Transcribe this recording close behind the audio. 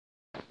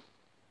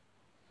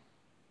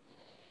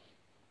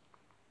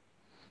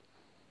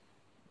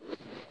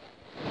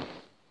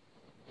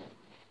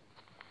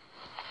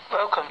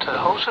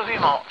Holsworthy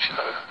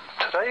Marchlow.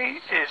 Today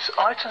is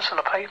Items on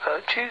the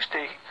Paper,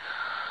 Tuesday,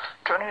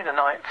 January the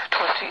 9th,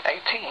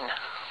 2018.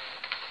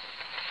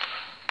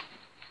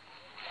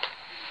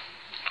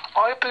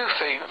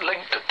 Ibuprofen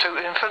linked to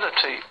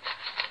infertility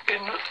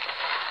in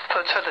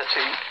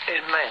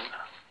men.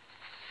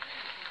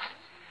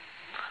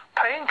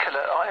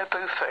 Painkiller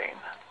ibuprofen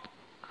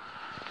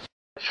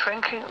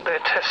shrinking their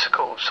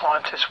testicles,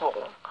 scientists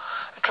warn.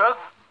 The drug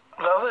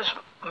lowers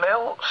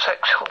male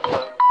sex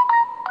hormone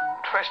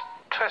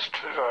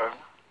testosterone,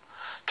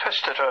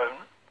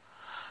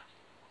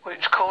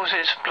 which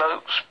causes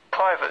blokes'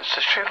 privates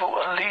to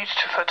shrivel and leads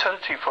to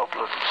fertility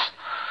problems.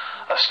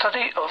 A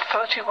study of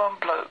 31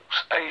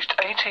 blokes aged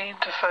 18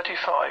 to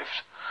 35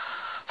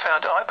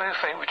 found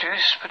ibuprofen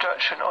reduced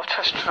production of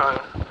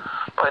testosterone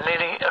by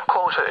nearly a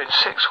quarter in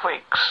 6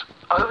 weeks.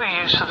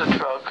 Overuse of the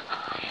drug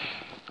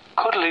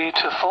could lead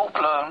to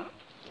full-blown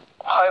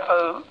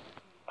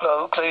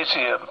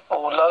hypoglycemia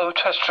or low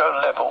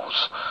testosterone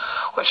levels,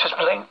 which has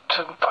been linked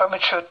to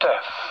premature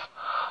death.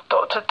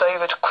 Dr.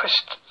 David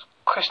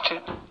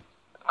Christensen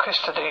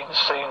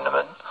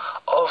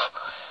of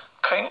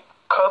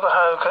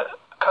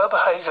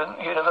Copenhagen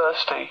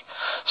University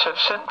said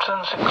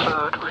symptoms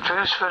include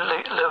reduced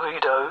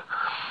libido,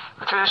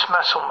 reduced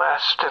muscle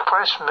mass,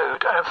 depressed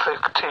mood and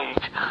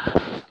fatigue.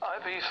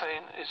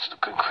 Ibuprofen is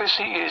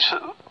increasingly used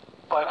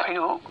by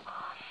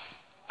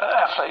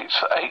athletes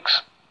for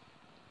aches,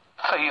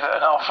 fever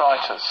and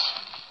arthritis.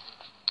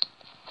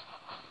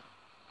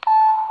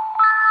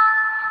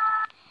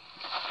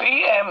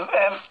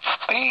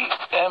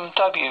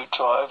 BMW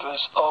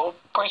drivers are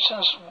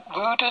Britain's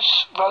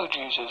rudest road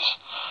users,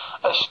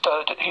 a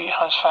study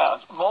has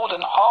found. More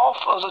than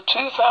half of the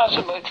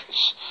 2,000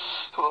 motorists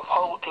who are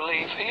polled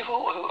believe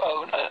people who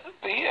own a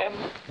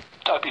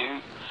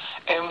BMW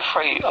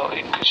M3 are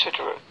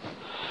inconsiderate.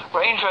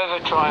 Range Rover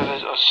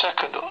drivers are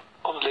second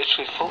on the list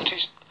with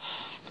 48%,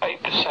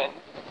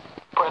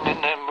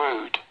 branding them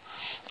rude.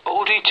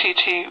 Audi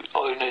TT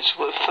owners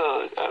were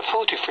third at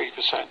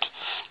 43%.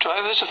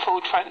 Drivers of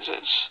Ford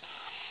Transits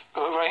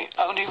were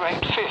only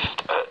ranked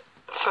fifth at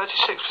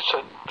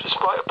 36%,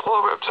 despite a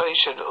poor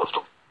reputation of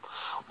the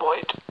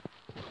white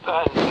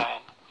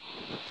van.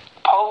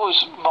 Poll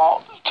was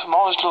marked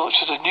tomorrow's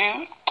launch of the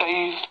new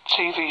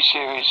TV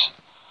series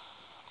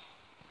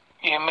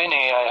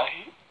Yemenia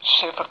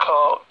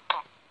Supercar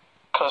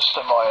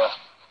Customier.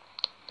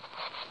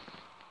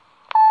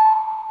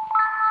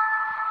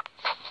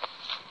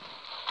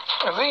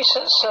 A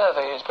recent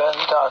survey has been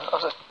done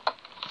of the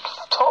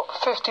top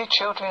 50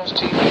 children's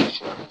TV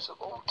shows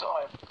of all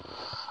time,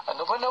 and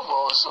the winner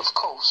was, of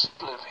course,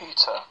 Blue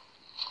Peter.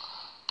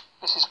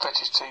 This is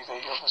British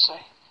TV,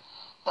 obviously.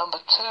 Number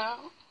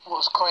 2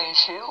 was Green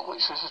Shield,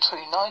 which was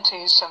between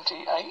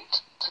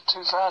 1978 to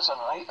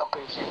 2008 on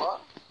BBC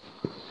One.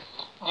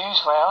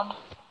 Newsround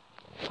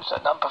was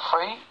at number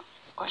 3,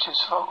 which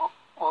was from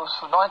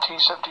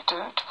 1972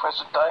 to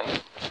present day.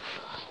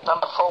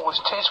 Number 4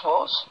 was Tis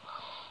Was,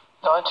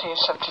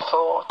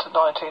 1974 to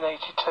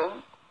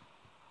 1982.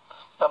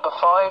 Number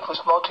 5 was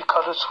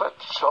Multicoloured Swap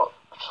Shop,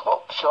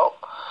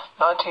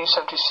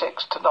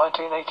 1976 to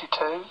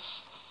 1982.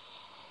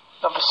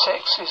 Number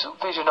 6 is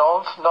Vision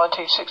On from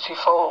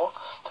 1964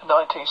 to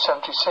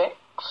 1976.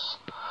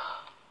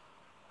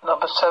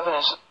 Number 7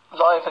 is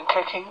Live and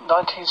Kicking,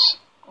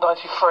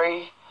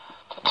 1993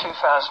 to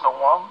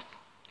 2001.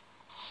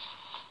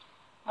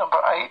 Number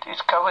 8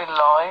 is Going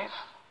Live,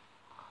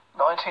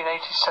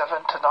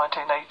 1987 to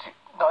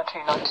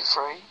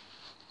 1993.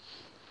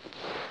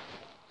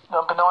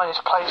 Number 9 is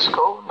Play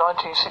School,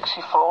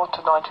 1964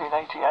 to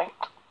 1988.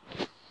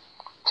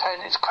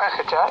 10 is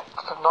Crackerjack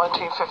from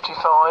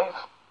 1955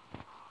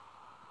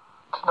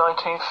 to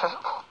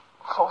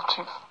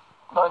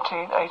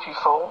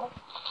 1984.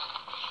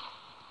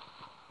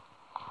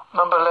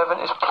 Number 11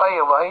 is Play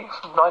Away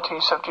from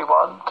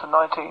 1971 to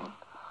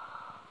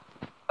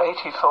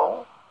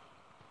 1984.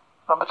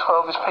 Number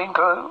 12 is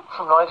Pingu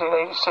from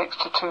 1986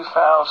 to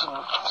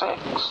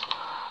 2006.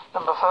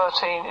 Number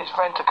 13 is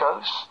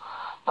Rent-A-Ghost,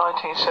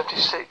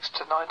 1976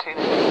 to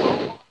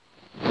 1984.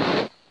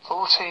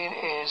 14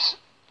 is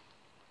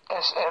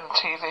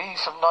SMTV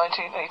from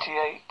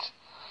 1988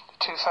 to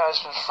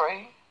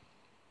 2003.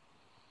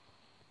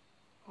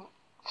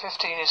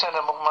 15 is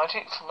Animal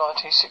Magic from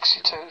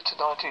 1962 to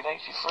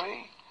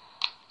 1983.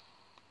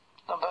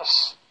 Number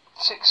 16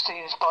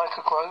 is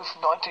Biker Grove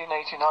from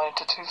 1989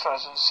 to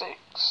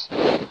 2006.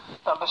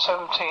 Number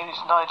 17 is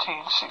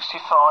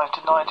 1965 to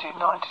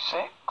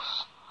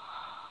 1996.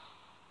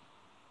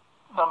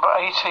 Number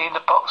 18, The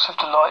Box of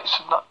Delights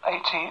from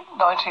 1984.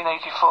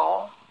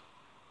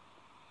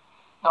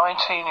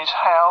 19 is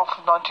Howl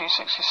from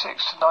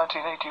 1966 to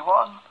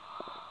 1981.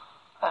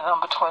 And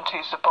number 20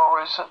 is The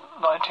Borrowers at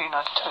 1992.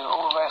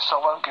 All the rest I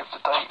won't give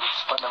the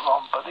dates when they're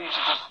on, but these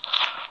are just...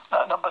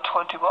 number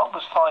 21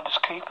 was Finders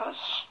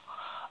Keepers.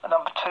 And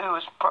number 2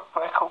 was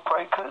Record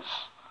Breakers.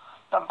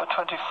 Number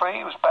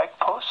 23 was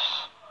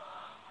Bagpuss.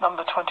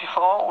 Number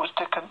 24 was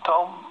Dick and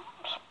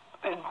Dom's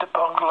in the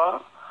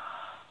Bungalow.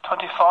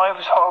 25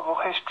 was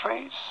Horrible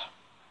Histories.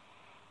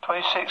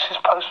 26 is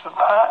Postman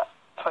Pat.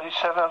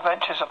 27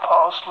 Adventures of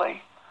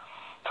Parsley.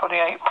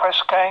 28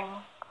 Press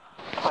Gang.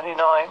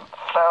 29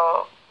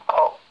 Flower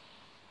Pot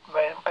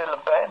Men Bill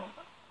and Ben.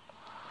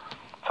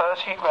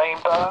 30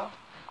 Rainbow.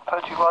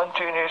 31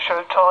 Junior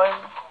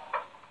Showtime.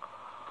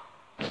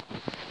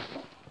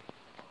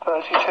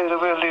 32 The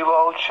Really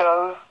Wild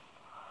Show.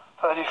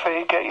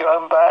 33 Get Your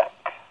Own Back.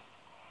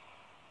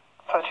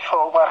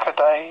 34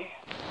 Whack-A-Day.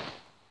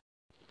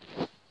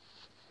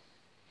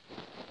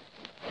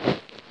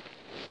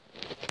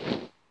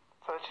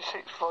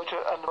 36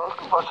 Roger and the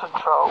Rotten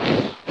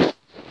Trolls.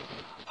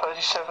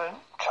 37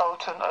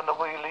 Charlton and the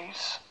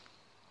Wheelies.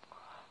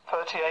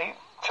 38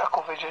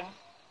 Chucklevision.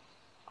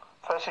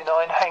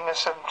 39 Hanger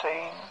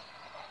 17.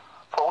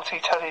 40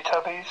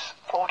 Teletubbies.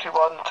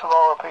 41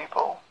 Tomorrow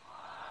People.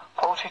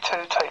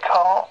 42 Take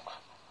Heart.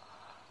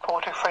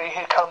 43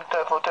 Here Come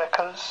Devil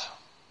Deckers.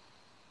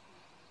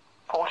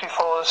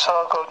 44 The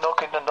Saga of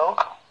Nog in the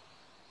Nog.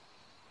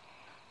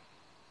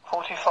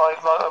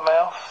 45 Motor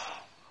Mouth.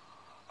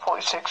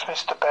 46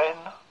 Mr.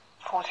 Ben.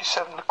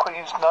 47 The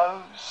Queen's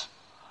Nose.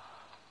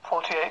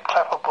 48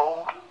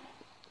 Clapperboard.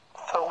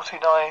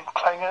 49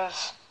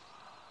 Clangers.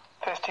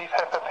 50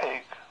 Peppa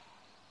Pig.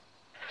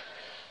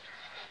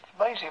 It's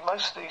amazing,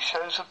 most of these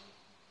shows are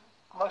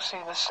mostly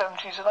in the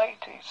 70s and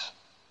 80s.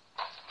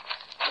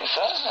 Is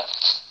that, isn't it?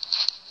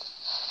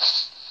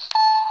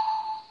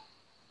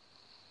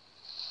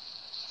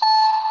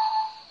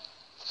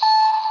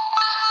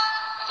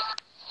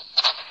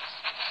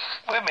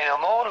 Women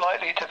are more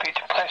likely to be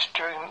depressed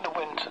during the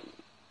winter,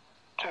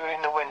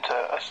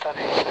 a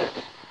study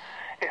said.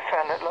 It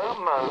found that low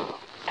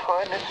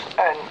monotonous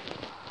and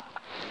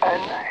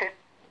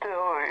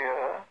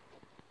anhedonia,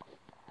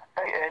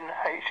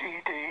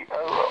 ANHEDONIA,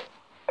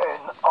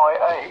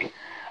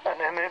 and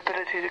their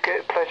inability to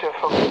get pleasure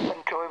from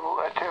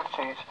enjoyable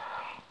activities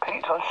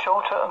peaked on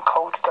shorter and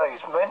colder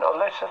days. Men are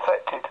less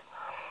affected,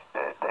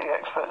 the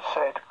experts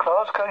said.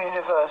 Glasgow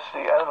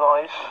University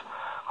analysed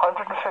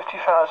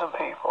 150,000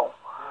 people.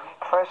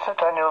 Professor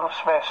Daniel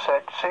Smith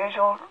said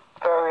seasonal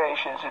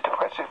variations in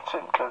depressive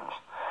symptoms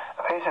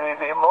appear to be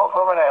being more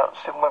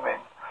pronounced in women.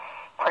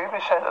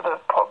 3% of the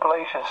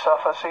population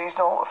suffer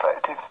seasonal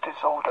affective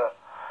disorder,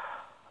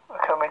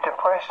 becoming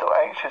depressed or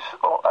anxious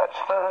at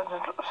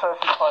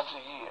certain times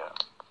a year.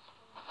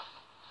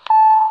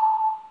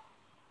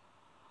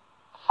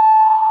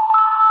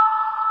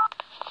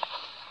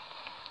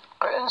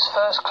 Britain's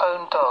first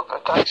cloned dog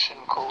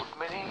adoption called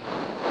Winnie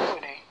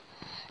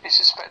is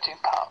expecting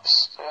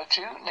pups. They are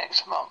due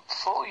next month,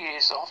 4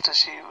 years after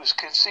she was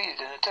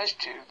conceived in a test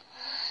tube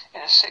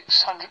in a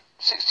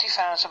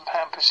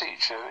 £60,000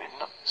 procedure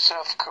in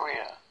South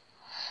Korea.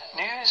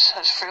 News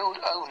has thrilled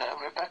owner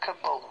Rebecca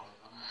Bull,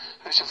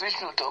 whose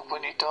original dog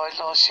Winnie died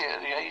last year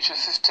at the age of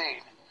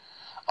 15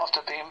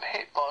 after being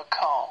hit by a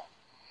car.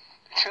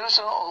 The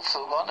children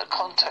also won a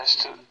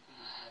contest to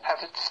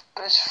have a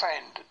best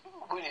friend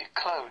Winnie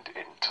cloned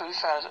in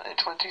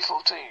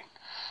 2014.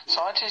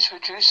 Scientists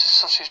reduced the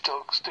sausage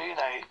dog's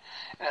DNA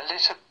in a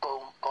litter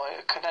borne by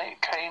a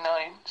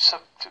canine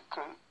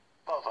substitute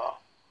mum.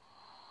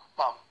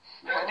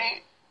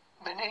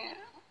 Winnie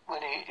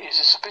is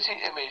a spitting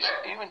image,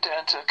 even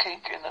down to a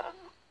kink in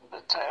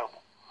the tail.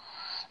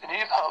 The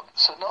new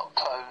pups are not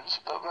clones,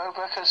 but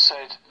Rebecca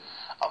said,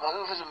 "I'm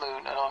over the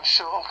moon and I'm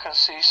sure I can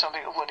see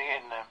something of Winnie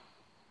in them."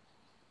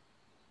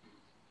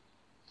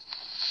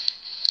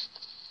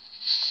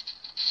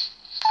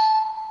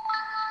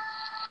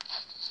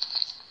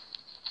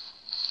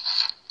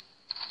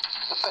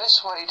 The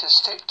best way to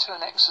stick to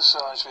an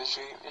exercise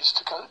regime is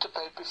to go to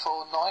bed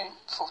before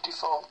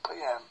 9:44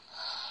 p.m.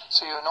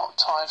 so you're not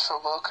tired for a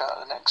workout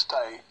the next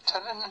day.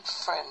 Telling a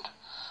friend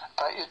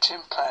about your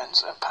gym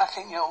plans and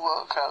packing your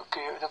workout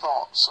gear in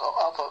advance are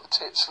other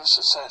tips for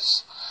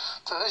success.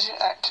 Virgin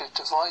Active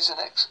devised an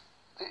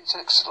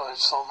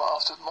exercise format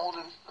after more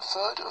than a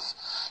third of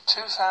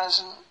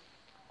 2,000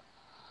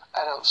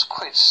 adults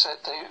quit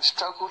said they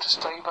struggled to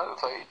stay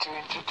motivated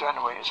during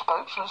January. A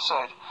spokesman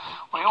said,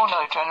 "We all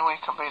know January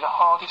can be the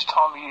hardest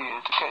time of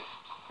year to get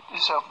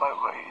yourself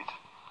motivated.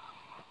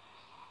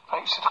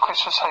 Thanks to the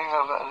Christmas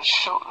hangover and the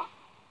short,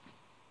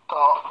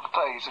 dark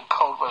days and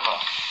cold weather."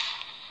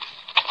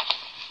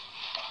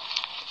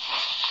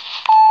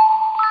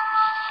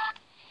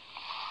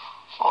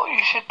 What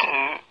you should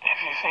do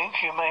if you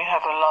think you may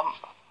have a lump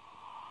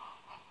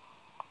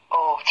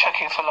or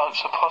checking for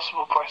lumps of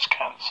possible breast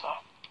cancer.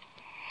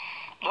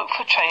 Look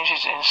for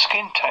changes in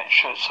skin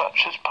texture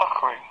such as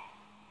puckering.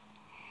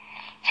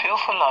 Feel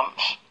for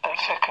lumps and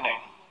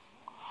thickening.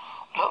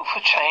 Look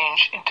for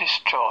change in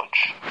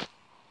discharge.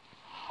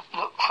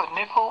 Look for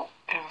nipple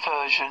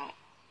inversion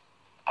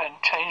and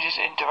changes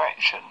in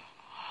direction.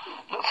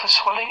 Look for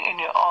swelling in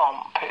your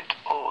armpit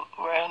or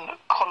round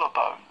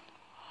collarbone.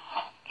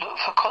 Look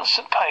for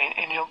constant pain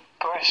in your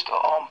breast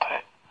or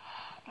armpit.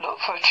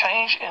 Look for a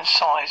change in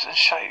size and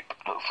shape.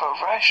 Look for a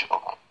rash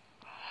or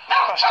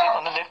crusting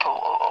on the nipple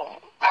or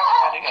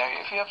surrounding area.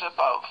 If you have the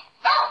above,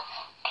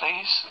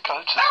 please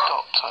go to the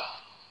doctor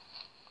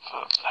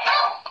for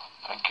help.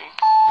 Thank you.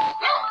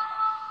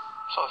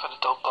 Sorry for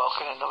the dog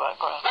barking in the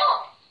background.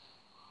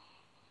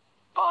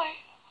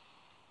 Bye.